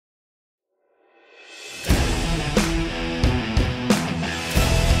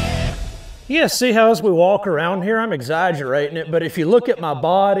You guys see how as we walk around here, I'm exaggerating it, but if you look at my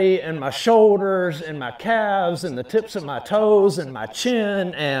body and my shoulders and my calves and the tips of my toes and my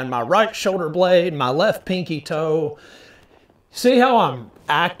chin and my right shoulder blade, my left pinky toe, see how I'm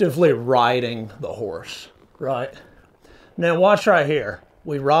actively riding the horse, right? Now watch right here.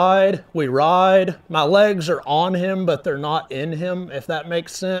 We ride, my legs are on him, but they're not in him, if that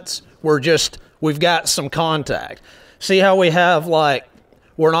makes sense. We've got some contact. See how we have like,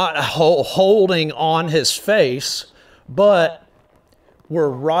 we're not holding on his face, but we're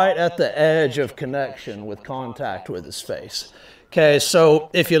right at the edge of connection with contact with his face. Okay,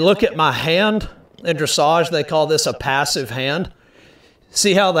 so if you look at my hand in dressage, they call this a passive hand.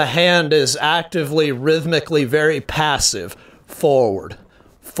 See how the hand is actively, rhythmically very passive. Forward,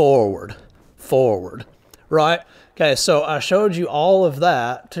 forward, forward, right? Okay, so I showed you all of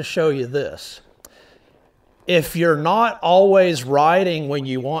that to show you this. If you're not always riding when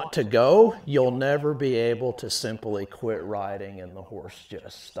you want to go, you'll never be able to simply quit riding and the horse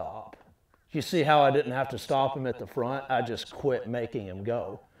just stop. You see how I didn't have to stop him at the front? I just quit making him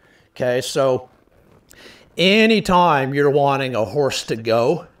go. Okay, so anytime you're wanting a horse to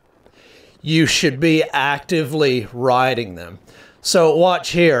go, you should be actively riding them. So watch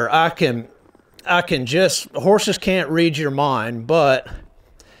here. I can horses can't read your mind, but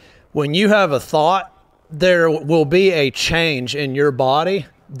when you have a thought, there will be a change in your body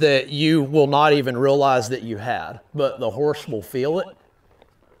that you will not even realize that you had, but the horse will feel it.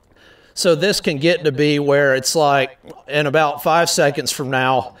 So this can get to be where it's like, in about 5 seconds from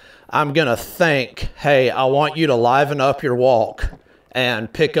now, I'm going to think, hey, I want you to liven up your walk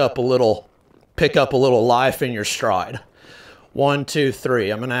and pick up a little life in your stride. 1, 2, 3.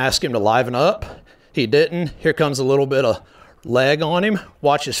 I'm going to ask him to liven up. He didn't. Here comes a little bit of leg on him.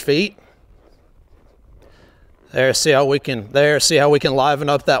 Watch his feet. There, see how we can liven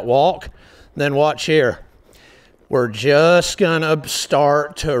up that walk. Then watch here. We're just going to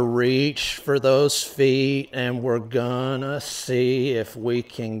start to reach for those feet, and we're going to see if we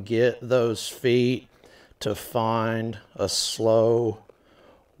can get those feet to find a slow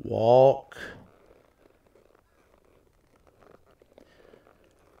walk.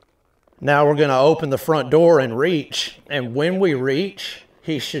 Now we're going to open the front door and reach, and when we reach,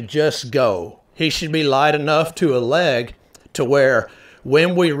 he should just go. He should be light enough to a leg to where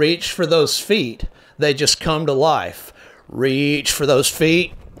when we reach for those feet, they just come to life. Reach for those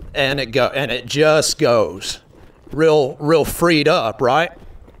feet, and it just goes. Real freed up, right?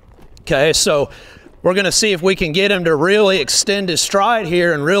 Okay, so we're going to see if we can get him to really extend his stride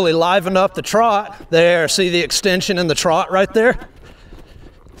here and really liven up the trot. There, see the extension in the trot right there?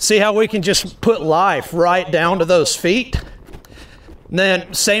 See how we can just put life right down to those feet? And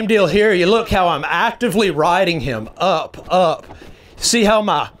then same deal here. You look how I'm actively riding him up, up. You see how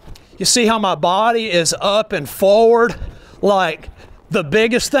my body is up and forward? Like the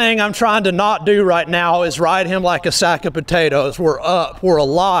biggest thing I'm trying to not do right now is ride him like a sack of potatoes. We're up, we're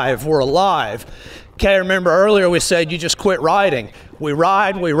alive, we're alive. Okay, remember earlier we said you just quit riding. We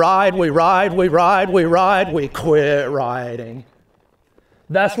ride, we ride, we ride, we ride, we ride, we quit riding.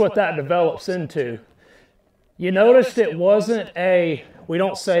 That's what that develops into. You noticed it wasn't we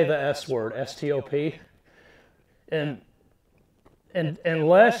don't say the S word, S-T-O-P. And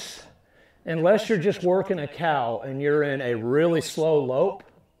unless you're just working a cow and you're in a really slow lope,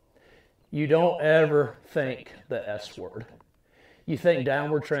 you don't ever think the S word. You think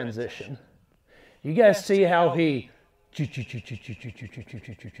downward transition. You guys see how he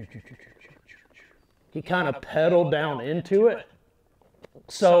kind of pedaled down into it?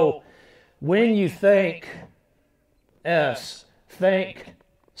 So when you think S, think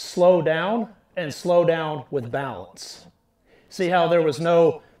slow down and slow down with balance. See how there was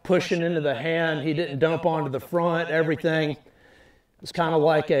no pushing into the hand. He didn't dump onto the front. Everything is kind of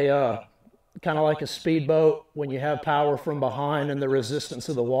like a speedboat when you have power from behind and the resistance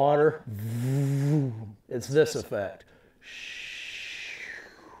of the water. It's this effect.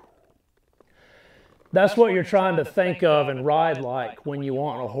 That's what you're trying to think of and ride like when you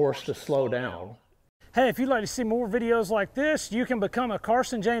want a horse to slow down. Hey, if you'd like to see more videos like this, you can become a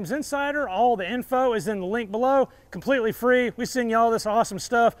Carson James Insider. All the info is in the link below, completely free. We send you all this awesome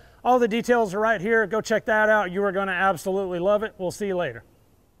stuff. All the details are right here. Go check that out. You are going to absolutely love it. We'll see you later.